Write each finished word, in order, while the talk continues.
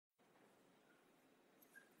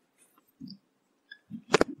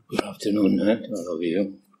Good afternoon to all of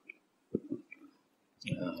you.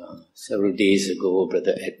 Several days ago,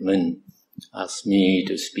 Brother Edmund asked me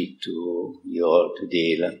to speak to you all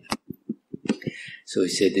today. So he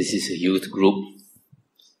said, this is a youth group.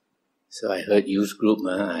 So I heard youth group,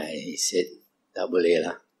 I said, double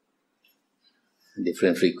A,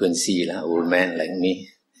 different frequency, old man like me.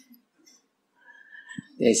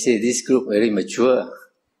 They said, this group very mature.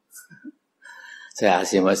 So I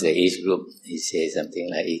asked him what's the age group. He said something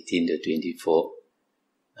like 18 to 24.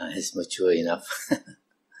 It's mature enough.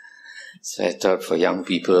 So I thought for young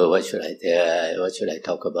people, what should I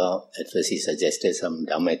talk about? At first he suggested some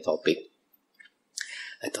Dhamma topic.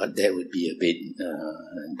 I thought that would be a bit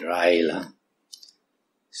dry.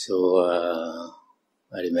 So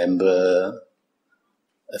I remember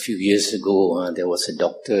a few years ago, there was a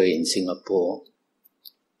doctor in Singapore.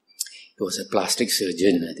 He was a plastic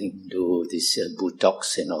surgeon, I think, do this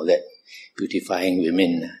Botox and all that, beautifying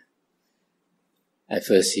women. At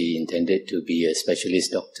first he intended to be a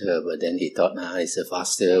specialist doctor, but then he thought, it's a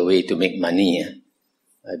faster way to make money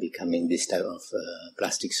by becoming this type of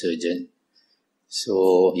plastic surgeon.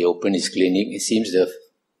 So he opened his clinic. It seems the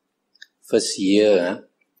first year,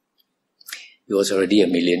 he was already a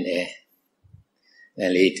millionaire.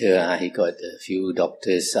 And later he got a few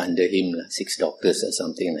doctors under him, 6 doctors or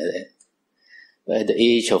something like that. But at the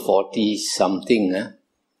age of 40-something,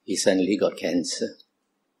 he suddenly got cancer.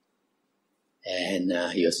 And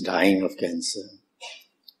he was dying of cancer.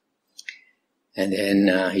 And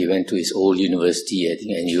then he went to his old university, I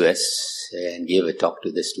think NUS, and gave a talk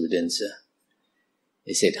to the students.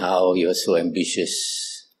 He said how he was so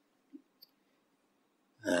ambitious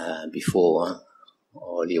before.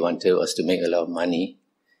 All he wanted was to make a lot of money.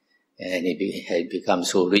 And he had become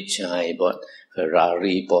so rich, he bought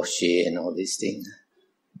Ferrari, Porsche and all these things.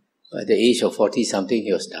 But at the age of 40-something,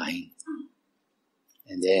 he was dying.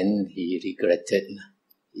 And then he regretted.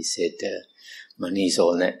 He said, money is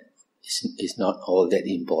not all that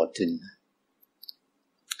important.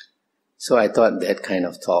 So I thought that kind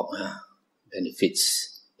of talk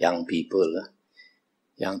benefits young people.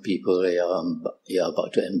 Young people, you're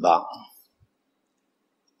about to embark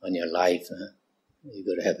on your life. You've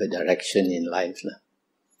got to have a direction in life.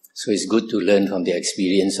 So it's good to learn from the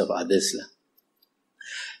experience of others.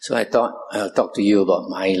 So I thought I'll talk to you about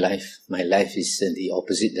my life. My life is in the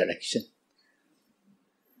opposite direction.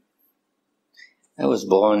 I was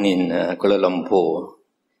born in Kuala Lumpur,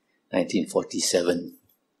 1947.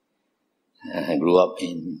 I grew up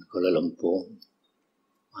in Kuala Lumpur.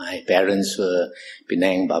 My parents were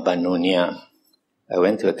Penang Baba Nonya. I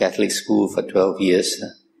went to a Catholic school for 12 years.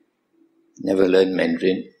 Never learned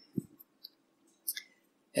Mandarin.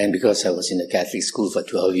 And because I was in a Catholic school for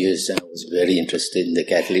 12 years, I was very interested in the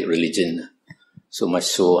Catholic religion. So much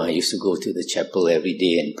so, I used to go to the chapel every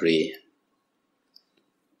day and pray.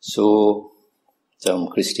 So, some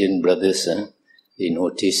Christian brothers, they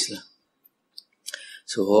noticed.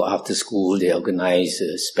 So after school, they organized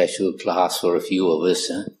a special class for a few of us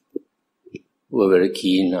who were very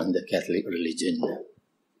keen on the Catholic religion.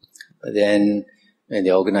 But then, when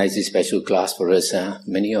they organized this special class for us,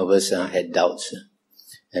 many of us had doubts.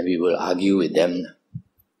 And we will argue with them.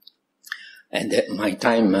 And at my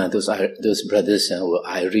time, those brothers were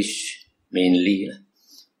Irish mainly,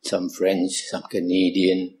 some French, some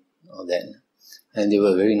Canadian, all that. And they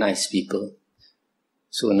were very nice people.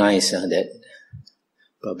 So nice that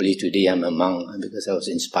probably today I'm a monk because I was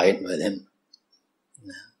inspired by them.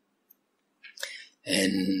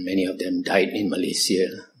 And many of them died in Malaysia,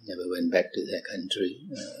 never went back to their country.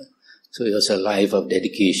 So it was a life of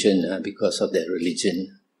dedication because of their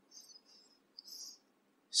religion.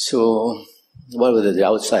 So, what were the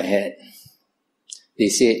doubts I had? They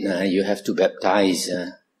said, you have to baptize,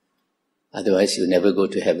 otherwise you'll never go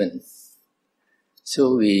to heaven.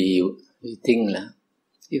 So we think,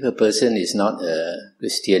 if a person is not a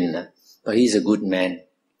Christian, but he's a good man,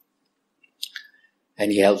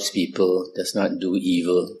 and he helps people, does not do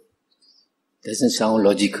evil, doesn't sound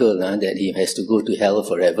logical that he has to go to hell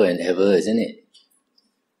forever and ever, isn't it?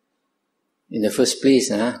 In the first place,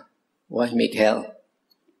 why make hell?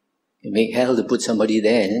 You make hell to put somebody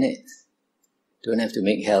there, isn't it? Don't have to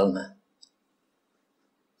make hell.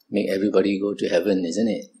 Make everybody go to heaven, isn't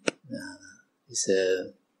it? It's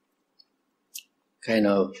a kind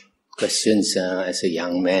of questions as a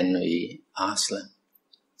young man we asked.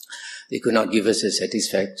 They could not give us a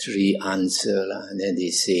satisfactory answer. And then they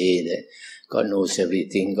say that God knows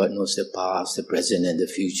everything, God knows the past, the present and the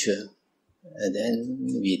future. And then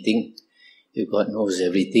we think, if God knows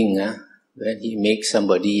everything, when He makes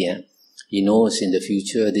somebody, He knows in the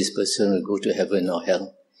future this person will go to heaven or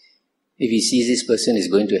hell. If he sees this person is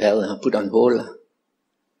going to hell, put on hold.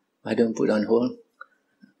 Why don't put on hold?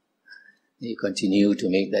 You continue to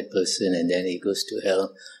make that person and then he goes to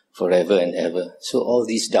hell forever and ever. So all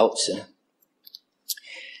these doubts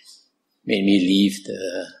made me leave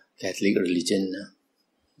the Catholic religion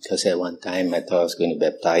because at one time I thought I was going to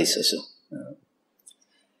baptize also.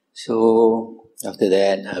 So after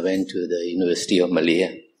that I went to the University of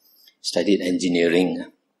Malaya, studied engineering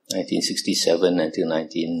 1967 until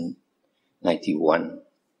 1991.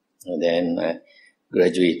 And then I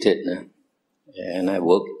graduated and I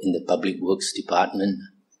worked in the public works department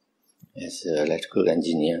as an electrical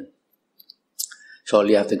engineer.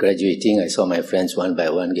 Shortly after graduating, I saw my friends one by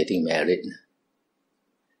one getting married,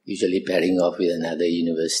 usually pairing off with another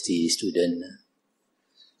university student.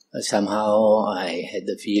 But somehow I had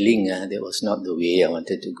the feeling that was not the way I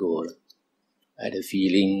wanted to go. I had a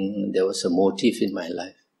feeling there was a motive in my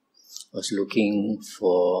life. I was looking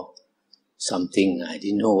for something. I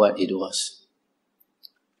didn't know what it was.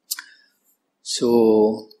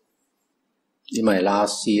 So, in my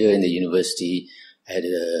last year in the university, I had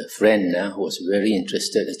a friend who was very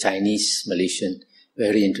interested, a Chinese Malaysian,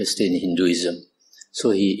 very interested in Hinduism.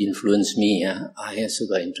 So he influenced me. I also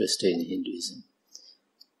got interested in Hinduism.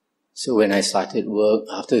 So when I started work,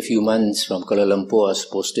 after a few months from Kuala Lumpur, I was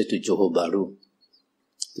posted to Johor Bahru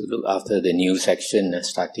to look after the new section,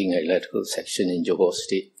 starting an electrical section in Johor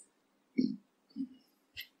State.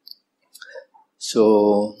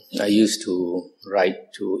 So I used to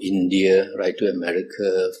write to India, write to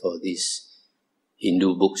America for these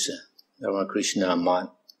Hindu books, Ramakrishna Math,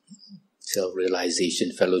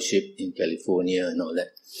 Self-Realization Fellowship in California and all that.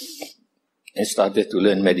 I started to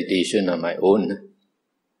learn meditation on my own.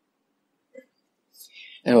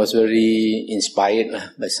 And I was very inspired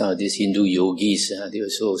by some of these Hindu yogis. They were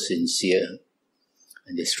so sincere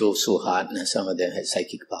and they strove so hard. Some of them had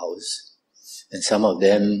psychic powers. And some of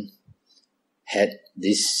them had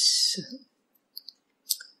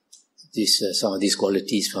some of these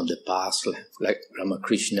qualities from the past, like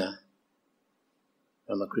Ramakrishna.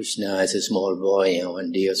 Ramakrishna, as a small boy,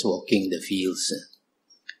 one day I was walking the fields.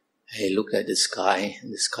 I looked at the sky.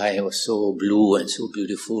 The sky was so blue and so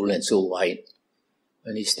beautiful and so white.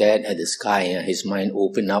 When he stared at the sky, his mind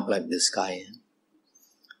opened up like the sky.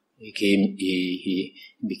 He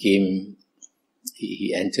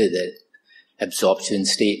entered that absorption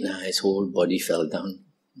state. His whole body fell down.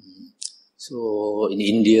 So in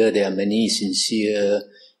India, there are many sincere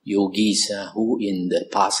yogis who in the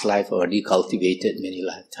past life already cultivated many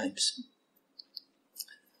lifetimes.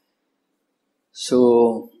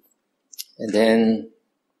 So, and then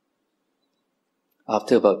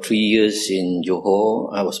after about 3 years in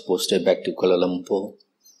Johor, I was posted back to Kuala Lumpur,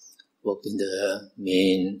 worked in the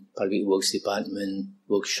main public works department,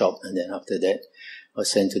 workshop, and then after that, I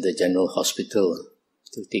was sent to the general hospital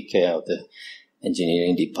to take care of the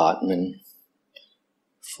engineering department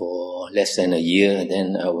for less than a year. And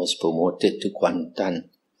then I was promoted to Kuantan,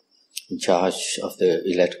 in charge of the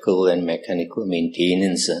electrical and mechanical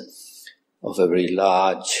maintenance of a very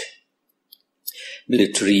large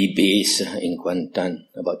military base in Kuantan,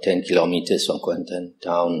 about 10 kilometers from Kuantan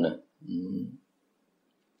town.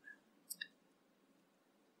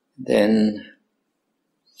 Then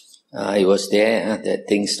it was there that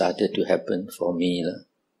things started to happen for me.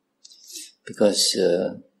 Because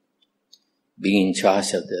being in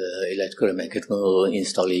charge of the electrical and mechanical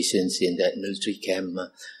installations in that military camp,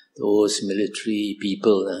 those military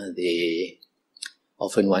people, they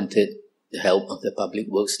often wanted the help of the public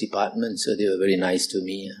works department, so they were very nice to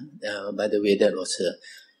me. By the way, that was a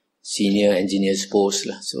senior engineer's post,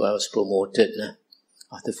 so I was promoted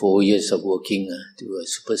after 4 years of working to a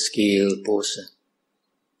super scale post.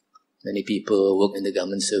 Many people work in the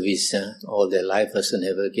government service all their life, also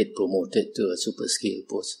never get promoted to a super scale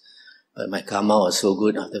post. But my karma was so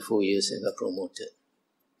good, after 4 years I got promoted.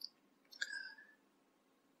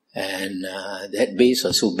 And that base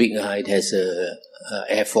was so big, it has a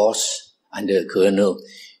air force under a colonel,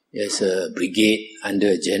 it has a brigade under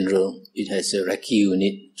a general, it has a recce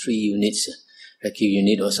unit, 3 units. Recce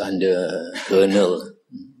unit was under a colonel.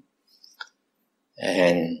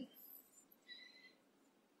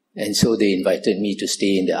 And so they invited me to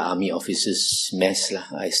stay in the army officers' mess.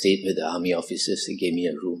 I stayed with the army officers, they gave me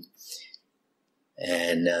a room.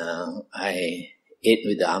 And I ate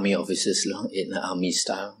with the army officers, ate in the army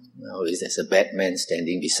style. Always there's a Batman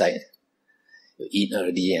standing beside. You eat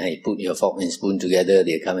already, you put your fork and spoon together,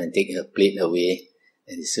 they come and take your plate away,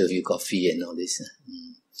 and they serve you coffee and all this.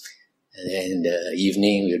 And then in the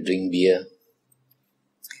evening, we'll drink beer.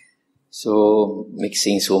 So,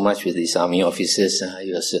 mixing so much with these army officers,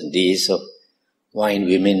 it was days of Wine,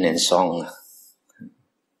 Women and Song.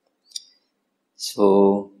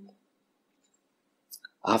 So,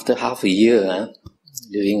 after half a year,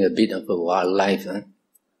 living a bit of a wild life,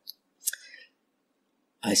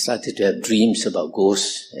 I started to have dreams about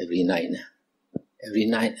ghosts every night. Every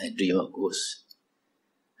night I dream of ghosts.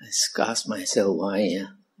 I asked myself why.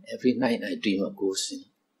 Every night I dream of ghosts.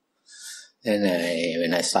 Then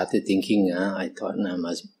when I started thinking, I thought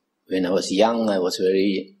when I was young, I was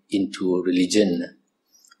very into religion.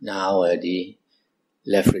 Now I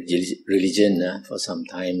left religion for some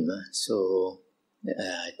time. So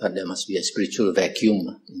I thought there must be a spiritual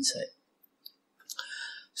vacuum inside.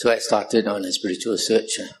 So I started on a spiritual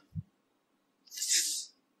search.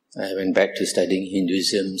 I went back to studying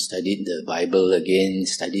Hinduism, studied the Bible again,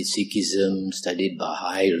 studied Sikhism, studied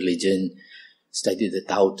Baha'i religion, studied the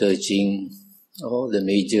Tao Te Ching, all the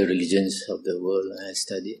major religions of the world I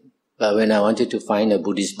studied. But when I wanted to find a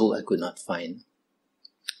Buddhist book, I could not find.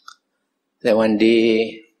 Then one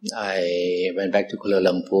day, I went back to Kuala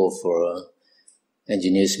Lumpur for an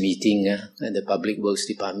engineers meeting at the Public Works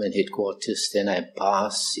Department headquarters. Then I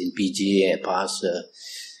passed in PGA, I passed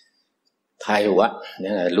Thai Wat.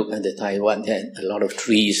 Then I looked at the Thai Wat, they had a lot of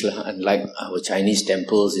trees. Unlike our Chinese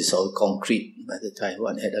temples, it's all concrete. But the Thai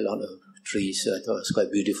Wat had a lot of trees, so I thought it was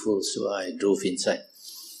quite beautiful. So I drove inside.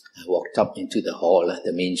 I walked up into the hall,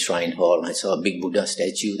 the main shrine hall. I saw a big Buddha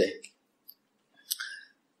statue there.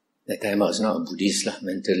 That time I was not a Buddhist.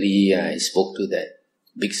 Mentally, I spoke to that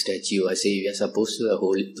big statue. I say, you're supposed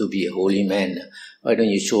to be a holy man. Why don't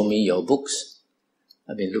you show me your books?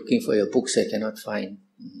 I've been looking for your books, I cannot find.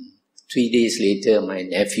 3 days later, my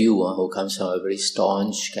nephew, who comes from a very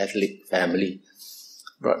staunch Catholic family,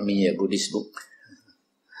 brought me a Buddhist book.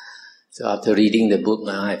 So after reading the book,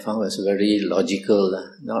 I found it was very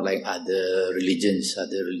logical, not like other religions.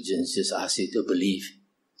 Other religions just ask you to believe.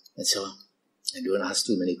 That's all. I don't ask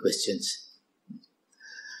too many questions.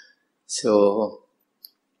 So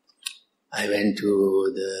I went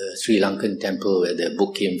to the Sri Lankan temple where the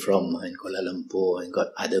book came from in Kuala Lumpur and got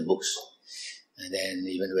other books. And then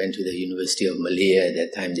even went to the University of Malaya. At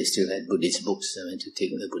that time they still had Buddhist books. I went to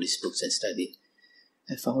take the Buddhist books and study.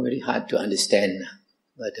 I found it very hard to understand,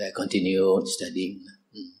 but I continued studying.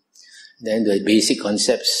 Then the basic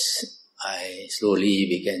concepts I slowly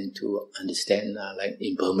began to understand, like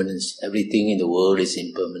impermanence. Everything in the world is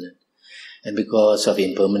impermanent. And because of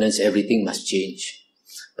impermanence, everything must change.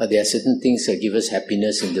 But there are certain things that give us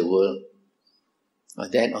happiness in the world.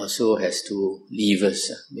 That also has to leave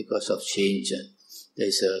us because of change.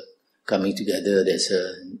 There's a coming together, there's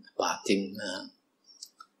a parting.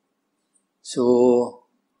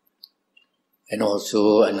 And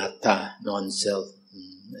also anatta, non-self,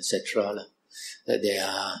 etc. That there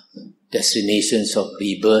are destinations of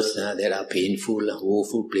rebirth, that are painful,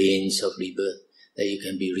 woeful planes of rebirth, that you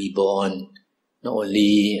can be reborn, not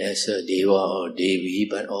only as a deva or devi,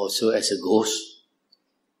 but also as a ghost,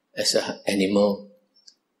 as an animal,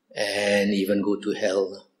 and even go to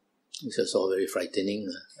hell. This was all very frightening.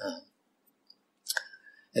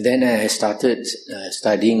 And then I started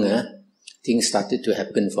studying, things started to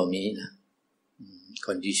happen for me.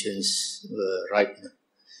 Conditions were right.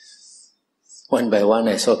 One by one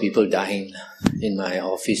I saw people dying. In my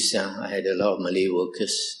office, I had a lot of Malay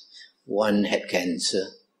workers. One had cancer,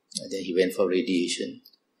 and then he went for radiation.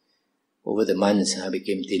 Over the months, I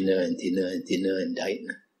became thinner and thinner and thinner and died.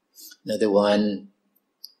 Another one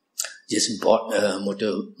just bought a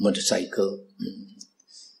motorcycle.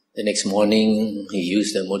 The next morning, he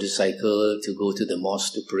used the motorcycle to go to the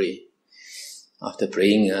mosque to pray. After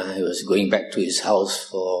praying, he was going back to his house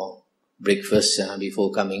for breakfast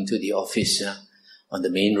before coming to the office. On the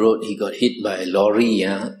main road, he got hit by a lorry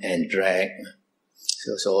and dragged.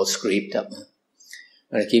 So it was all scraped up.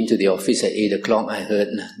 When I came to the office at 8 o'clock, I heard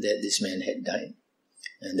that this man had died.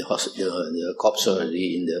 And the cops were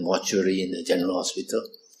already in the mortuary in the general hospital.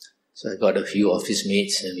 So I got a few office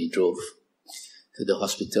mates and we drove to the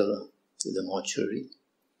hospital, to the mortuary.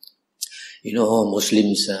 You know,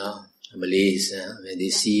 Muslims, Malays, when they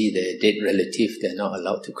see their dead relative, they're not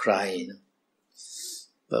allowed to cry.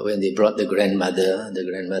 But when they brought the grandmother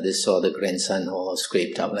saw the grandson all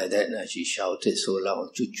scraped up like that, and she shouted so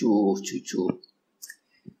loud, "Chuchu, chuchu,"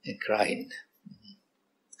 and cried.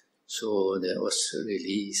 So that was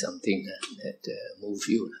really something that moved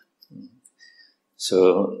you.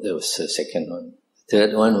 So that was the second one.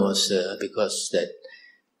 Third one was because that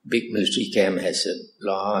big military camp has a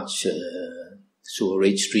large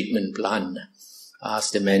sewerage treatment plant.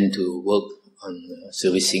 Asked the men to work on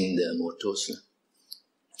servicing the motors.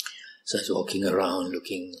 So I was walking around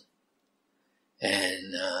looking,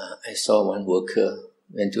 and I saw one worker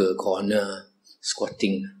went to a corner,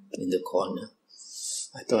 squatting in the corner.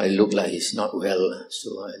 I thought it looked like he's not well,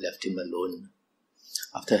 so I left him alone.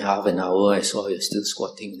 After half an hour, I saw he was still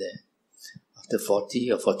squatting there. After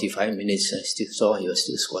 40 or 45 minutes, I still saw he was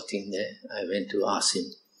still squatting there. I went to ask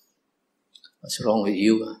him, "What's wrong with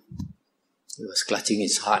you?" He was clutching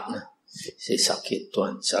his heart. He said, "Sakit,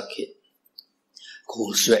 Tuan, sakit."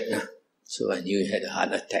 Cold sweat. So I knew he had a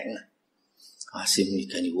heart attack. I asked him,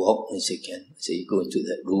 "Can you walk?" He said, "Can." I said, "You go into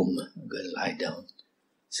that room, go and lie down."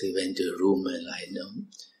 So he went to the room and lied down.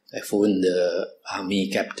 I phoned the army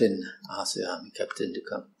captain, asked the army captain to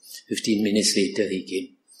come. 15 minutes later he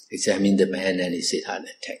came, examined the man and he said, "Heart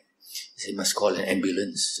attack." He said, "Must call an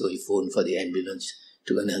ambulance." So he phoned for the ambulance.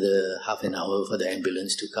 Took another half an hour for the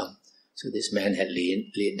ambulance to come. So this man had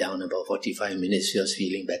laid down about 45 minutes. He was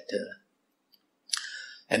feeling better.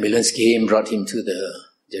 Ambulance came, brought him to the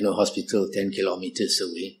general hospital 10 kilometers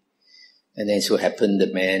away. And then so happened the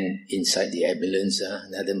man inside the ambulance,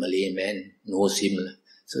 another Malay man, knows him.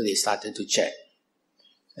 So they started to chat.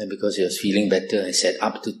 And because he was feeling better, I sat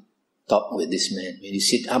up to talk with this man. When you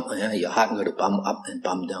sit up, your heart got to pump up and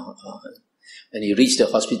pump down. When he reached the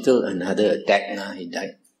hospital, another attack, he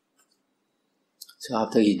died. So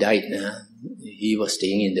after he died, he was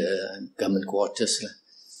staying in the government quarters.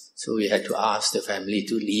 So we had to ask the family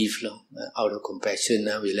to leave. Out of compassion,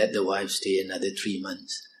 we let the wife stay another 3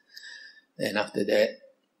 months. And after that,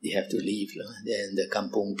 they have to leave. Then the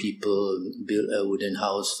kampung people built a wooden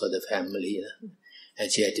house for the family.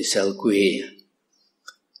 And she had to sell kueh,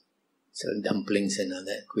 sell dumplings and all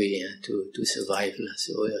that kueh to survive.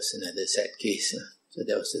 So it was another sad case. So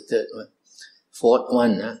that was the third one. Fourth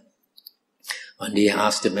one, one day I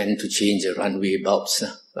asked the men to change the runway bulbs,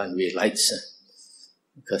 runway lights,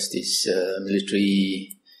 because this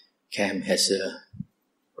military camp has a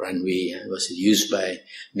runway. It was used by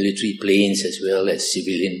military planes as well as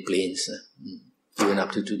civilian planes, even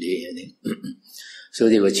up to today, I think. So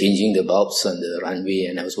they were changing the bulbs on the runway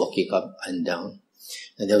and I was walking up and down.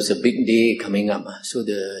 And there was a big day coming up. So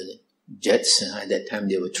the jets, at that time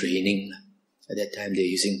they were training. At that time they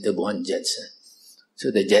were using turbine jets. So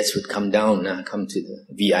the jets would come down, come to the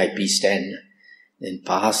VIP stand, then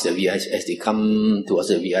pass the VIP. As they come towards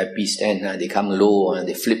the VIP stand, they come low and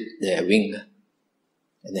they flip their wing.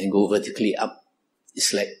 And then go vertically up.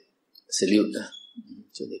 It's like salute.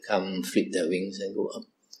 So they come, flip their wings and go up.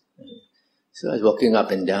 So I was walking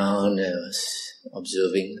up and down, I was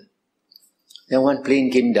observing. Then one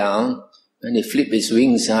plane came down, and they flipped its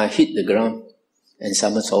wings, hit the ground, and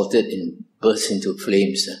somersaulted and burst into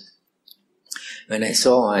flames. When I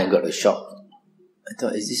saw, I got a shock. I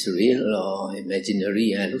thought, is this real or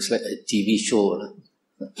imaginary? It looks like a TV show.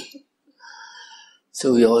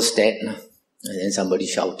 So we all stared. And then somebody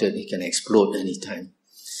shouted, "It can explode anytime."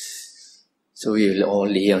 So we all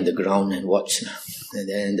lay on the ground and watched. And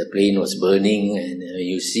then the plane was burning, and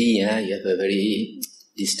you see, you have a very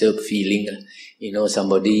disturbed feeling. You know,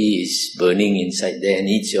 somebody is burning inside there,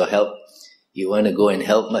 needs your help. You want to go and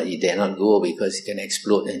help, but you dare not go because it can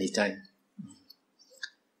explode anytime.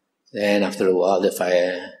 Then after a while, the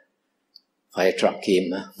fire truck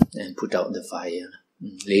came and put out the fire.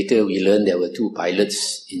 Later we learned there were 2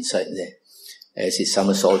 pilots inside there. As he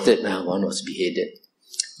somersaulted, one was beheaded.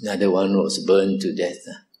 Another one was burned to death.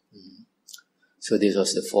 So this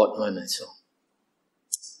was the 4th one I saw.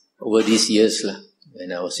 Over these years,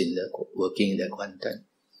 when I was working in the Kuantan.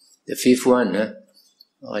 The 5th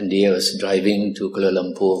one day I was driving to Kuala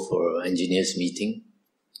Lumpur for an engineers meeting.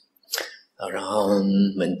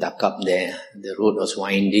 Around Mentakap there, the road was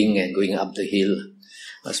winding and going up the hill.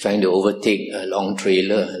 I was trying to overtake a long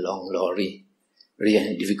trailer, a long lorry.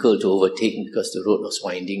 Very difficult to overtake because the road was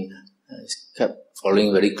winding. I kept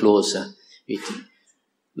following very close,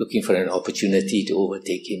 looking for an opportunity to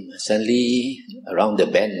overtake him. Suddenly, around the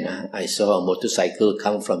bend, I saw a motorcycle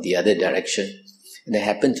come from the other direction. And there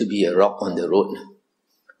happened to be a rock on the road.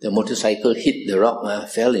 The motorcycle hit the rock,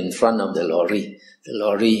 fell in front of the lorry. The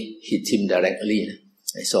lorry hit him directly.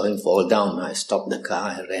 I saw him fall down. I stopped the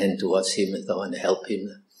car. I ran towards him. I thought I want to help him.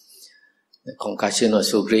 The concussion was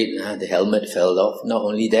so great, the helmet fell off. Not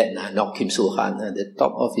only that, knocked him so hard, the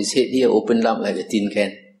top of his head here opened up like a tin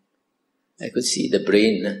can. I could see the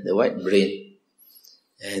brain, the white brain.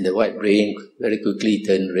 And the white brain very quickly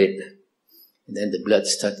turned red. And then the blood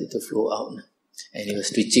started to flow out. And he was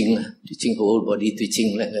twitching whole body,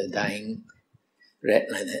 twitching like a dying rat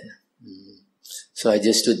like that. So I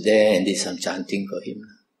just stood there and did some chanting for him.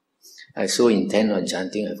 I was so intent on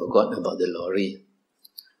chanting, I forgot about the lorry.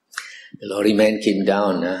 The lorry man came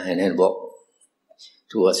down and then walked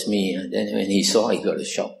towards me. And then when he saw, he got a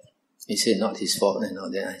shock. He said, not his fault and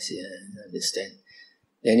all that. I said, I understand.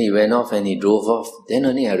 Then he went off and he drove off. Then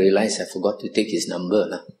only I realized I forgot to take his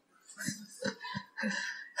number.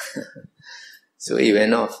 So he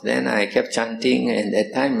went off. Then I kept chanting, and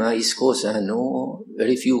at that time, East Coast, no,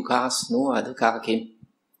 very few cars, no other car came.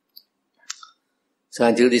 So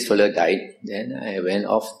until this fellow died, then I went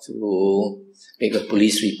off to make a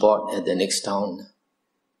police report at the next town.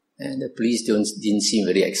 And the police didn't seem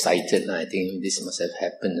very excited. I think this must have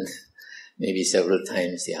happened maybe several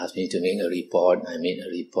times. They asked me to make a report. I made a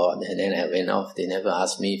report, and then I went off. They never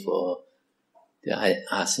asked me to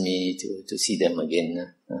see them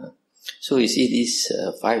again. So you see, these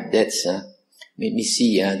 5 deaths made me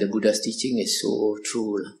see the Buddha's teaching is so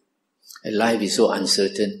true. Life is so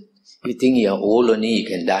uncertain. You think you're old only, you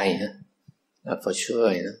can die. Not for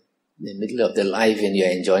sure, In the middle of the life, when you're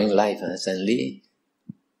enjoying life, suddenly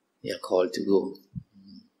you're called to go.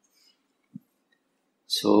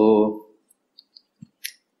 So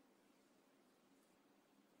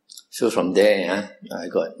from there, I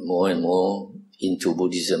got more and more into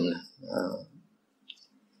Buddhism.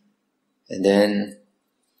 And then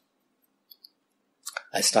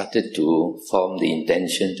I started to form the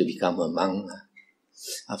intention to become a monk.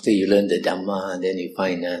 After you learn the Dhamma, then you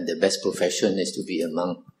find the best profession is to be a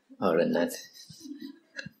monk or a nun.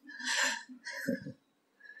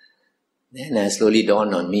 Then slowly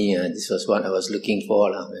dawned on me, this was what I was looking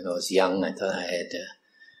for. When I was young, I thought I had a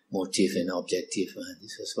motive and objective.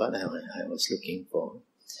 This was what I was looking for.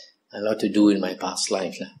 A lot to do in my past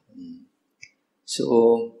life.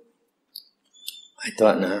 So I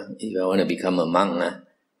thought, if I want to become a monk, I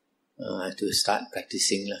have to start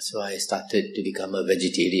practicing. So I started to become a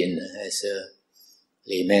vegetarian as a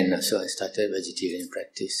layman. So I started vegetarian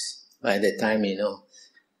practice. But at that time,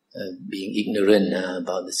 being ignorant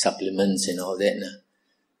about the supplements and all that,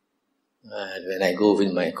 when I go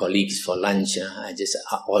with my colleagues for lunch, I just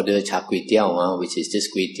order char kway teow, which is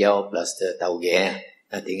just kway teow plus the tau ghé,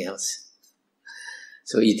 nothing else.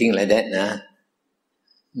 So eating like that,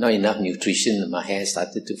 not enough nutrition, my hair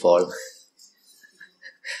started to fall.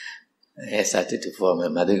 My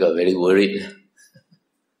mother got very worried.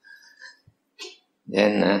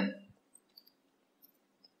 Then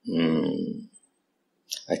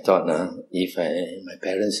I thought, if my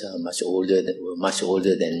parents were much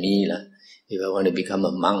older than me, if I want to become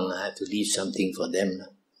a monk, I have to leave something for them.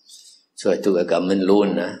 So I took a government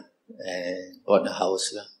loan and bought a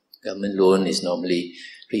house. Government loan is normally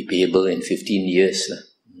repayable in 15 years.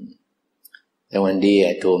 Then one day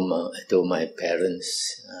I told my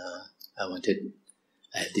parents I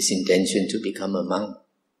had this intention to become a monk.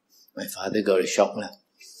 My father got a shock.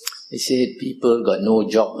 He said, people got no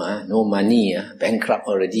job, no money, bankrupt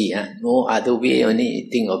already, no other way, only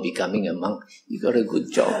think of becoming a monk. You got a good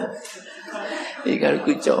job.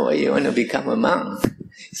 Why you want to become a monk?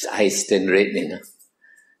 His eyes turned red,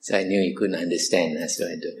 So I knew he couldn't understand, so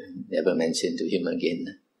I never mentioned to him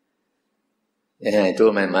again. Then I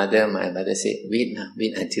told my mother said, wait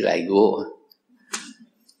until I go.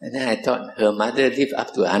 And then I thought, her mother lived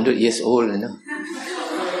up to 100 years old, I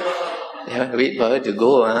want to wait for her to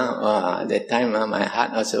go. At that time, my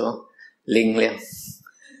heart also ling.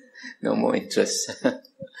 No more interest.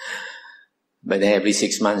 But then every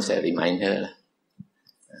 6 months, I remind her.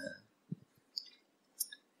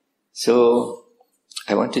 So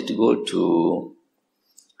I wanted to go to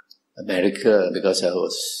America because I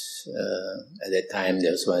was, at that time,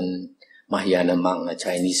 there was one Mahayana monk, a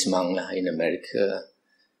Chinese monk in America,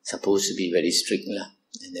 supposed to be very strict.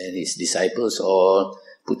 And then his disciples all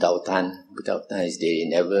Putautan. Putautan is they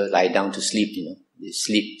never lie down to sleep, They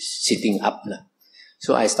sleep sitting up.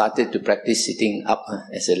 So I started to practice sitting up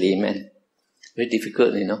as a layman. Very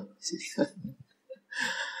difficult, You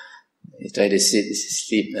try to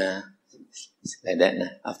sleep like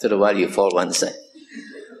that. After a while, you fall one side.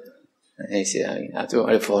 After a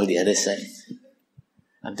while, you fall the other side.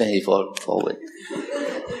 Sometimes you fall forward.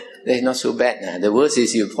 That's not so bad. The worst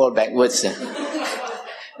is you fall backwards.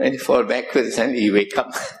 When you fall backwards, and you wake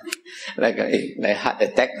up like a heart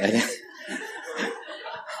attack. Like that.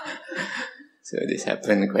 So this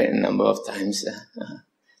happened quite a number of times.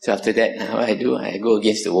 So after that, what I do, I go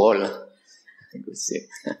against the wall. I go sit.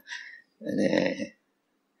 And then I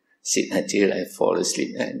sit until I fall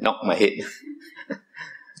asleep. I knock my head.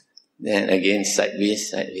 Then again,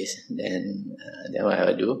 sideways. Then what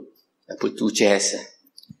I do, I put 2 chairs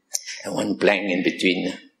and one plank in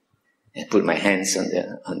between. And put my hands on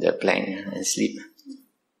the plank and sleep.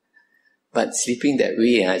 But sleeping that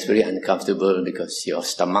way is very uncomfortable because your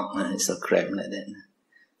stomach is so cramped like that.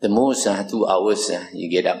 The most 2 hours you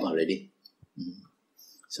get up already.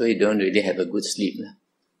 So you don't really have a good sleep.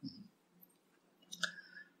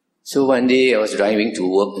 So one day I was driving to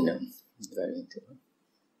work,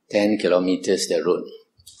 10 kilometers the road.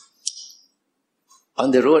 On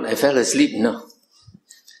the road, I fell asleep, fell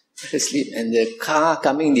asleep, and the car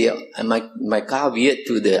coming there, my car veered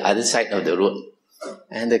to the other side of the road.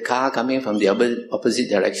 And the car coming from the opposite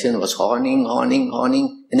direction was horning, and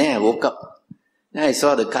then I woke up. Then I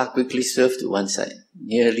saw the car quickly swerve to one side.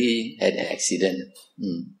 Nearly had an accident.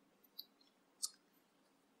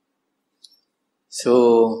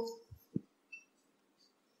 So,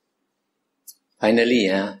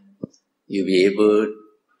 finally, you'll be able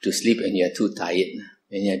to sleep when you're too tired.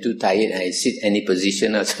 When you're too tired, I sit any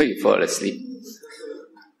position also you fall asleep.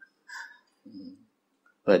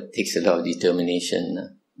 But it takes a lot of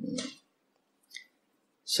determination.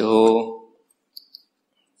 So,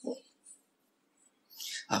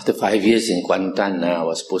 after 5 years in Kuantan, I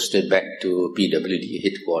was posted back to PWD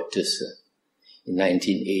headquarters in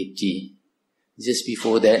 1980. Just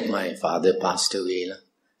before that, my father passed away.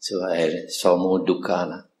 So I saw more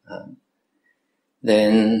dukkha.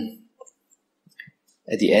 Then,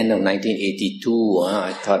 at the end of 1982,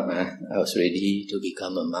 I thought I was ready to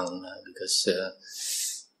become a monk because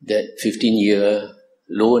that 15-year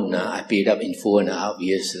loan I paid up in 4.5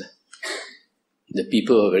 years. The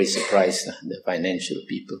people were very surprised, the financial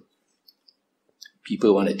people.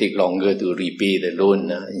 People want to take longer to repay the loan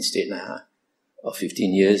instead of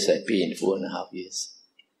 15 years, I pay in 4.5 years.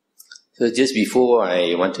 So just before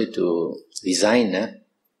I wanted to resign,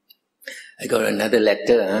 I got another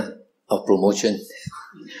letter of promotion.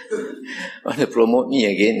 Want to promote me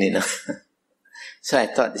again, So I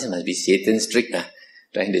thought this must be Satan's trick,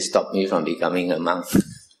 trying to stop me from becoming a monk.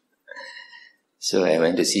 So I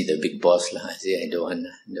went to see the big boss. I said, I don't want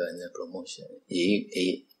the promotion.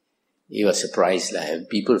 He was surprised.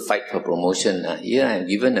 People fight for promotion. Here I'm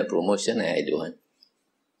given a promotion, I don't want.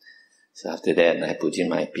 So after that, I put in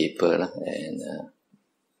my paper and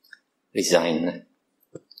resigned. At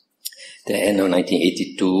the end of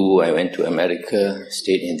 1982, I went to America,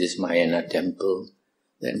 stayed in this Mahayana temple.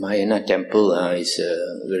 That Mahayana temple is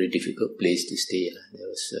a very difficult place to stay. There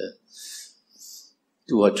was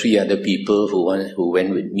 2 or 3 other people who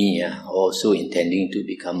went with me, also intending to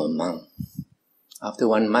become a monk. After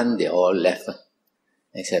 1 month, they all left,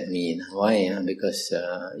 except me. Why? Because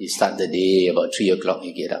you start the day about 3 o'clock,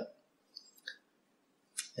 you get up.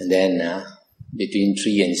 And then between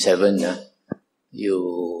 3 and 7,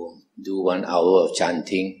 you do 1 hour of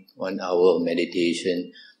chanting, 1 hour of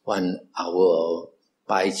meditation, 1 hour of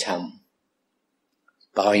Pai Cham,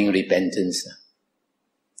 bowing repentance.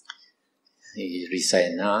 You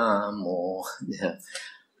recite Namo,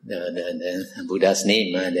 the Buddha's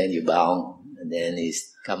name, then you bow, and then you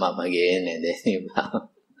come up again, and then you bow.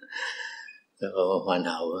 So 1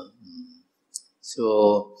 hour.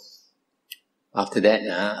 So after that,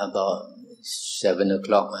 about 7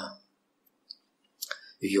 o'clock,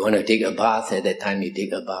 if you want to take a bath, at that time you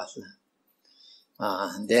take a bath.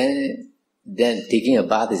 Then taking a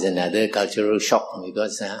bath is another cultural shock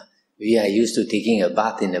because we are used to taking a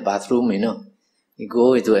bath in the bathroom, You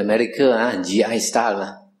go to America, GI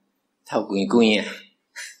style,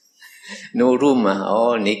 no room,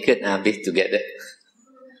 all naked, bathe together.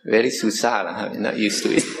 Very susah, not used to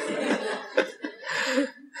it.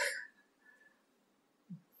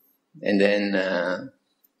 And then,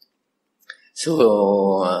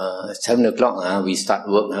 7 o'clock, we start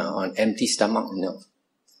work on empty stomach,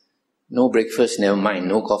 No breakfast, never mind.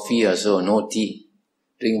 No coffee also, no tea.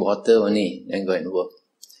 Drink water only, then go and work.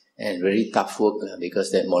 And very tough work because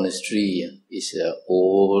that monastery is an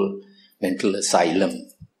old mental asylum.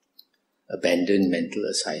 Abandoned mental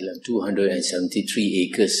asylum. 273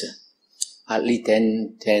 acres. Hardly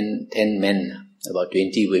 10 men, about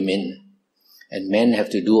 20 women. And men have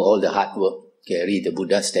to do all the hard work. Carry the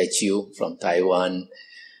Buddha statue from Taiwan,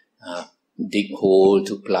 dig hole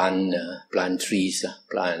to plant trees,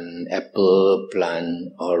 plant apple,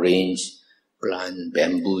 plant orange, plant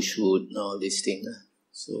bamboo shoot, all these things.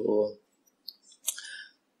 So,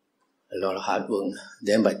 a lot of hard work.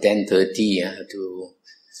 Then by 10:30, I have to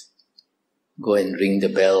go and ring the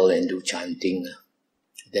bell and do chanting.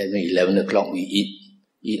 Then at 11 o'clock we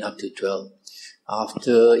eat up to 12.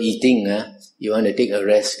 After eating, you want to take a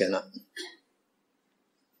rest,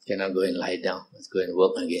 cannot go and lie down, let's go and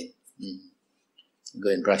work again. Go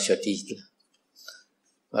and brush your teeth.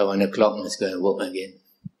 By 1 o'clock, let's go and work again.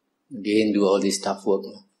 Again, do all this tough work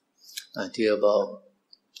until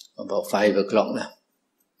about 5 o'clock.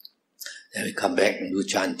 Then we come back and do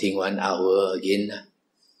chanting 1 hour again.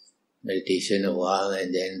 Meditation a while,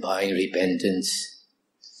 and then bowing repentance.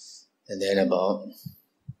 And then about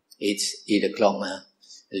 8 o'clock,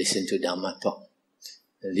 listen to Dhamma talk.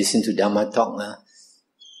 listen to Dhamma talk,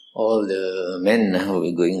 all the men who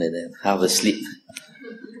were going like that, half asleep.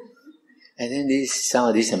 And then some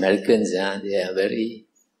of these Americans, they are very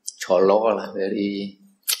cholo, very,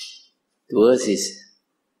 towards is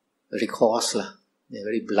very coarse, they're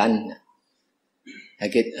very blunt. I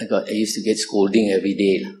used to get scolding every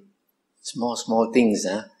day. Small things.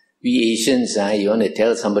 We Asians, you want to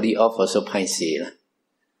tell somebody off, also paiseh.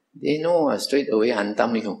 They know straight away,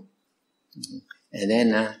 hantam you. And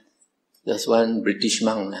then there's one British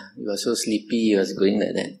monk, he was so sleepy, he was going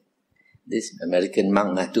like that. This American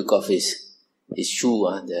monk took off his shoe,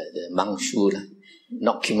 the monk shoe,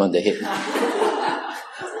 knocked him on the head.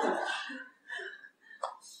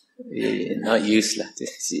 Not used to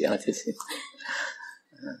see how to say.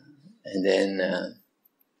 And then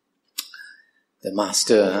the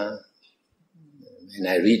master, when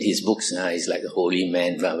I read his books, he's like a holy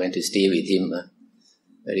man, but I went to stay with him,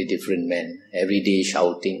 very different man, every day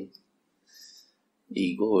shouting,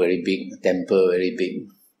 ego very big, temper very big,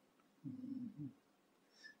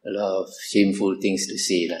 a lot of shameful things to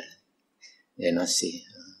say, dare not say.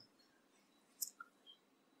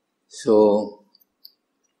 So,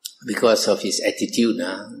 because of his attitude,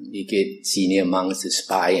 we get senior monks to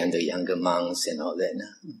spy on the younger monks and all that.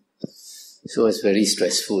 So it's very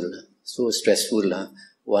stressful. So stressful.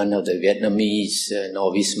 One of the Vietnamese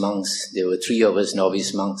novice monks, there were 3 of us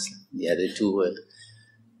novice monks. The other 2 were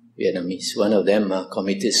Vietnamese. One of them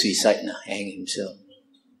committed suicide, hanged himself.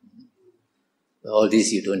 All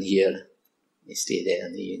this you don't hear. You stay there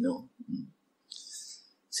and you know.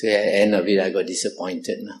 So at the end of it, I got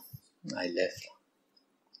disappointed. I left.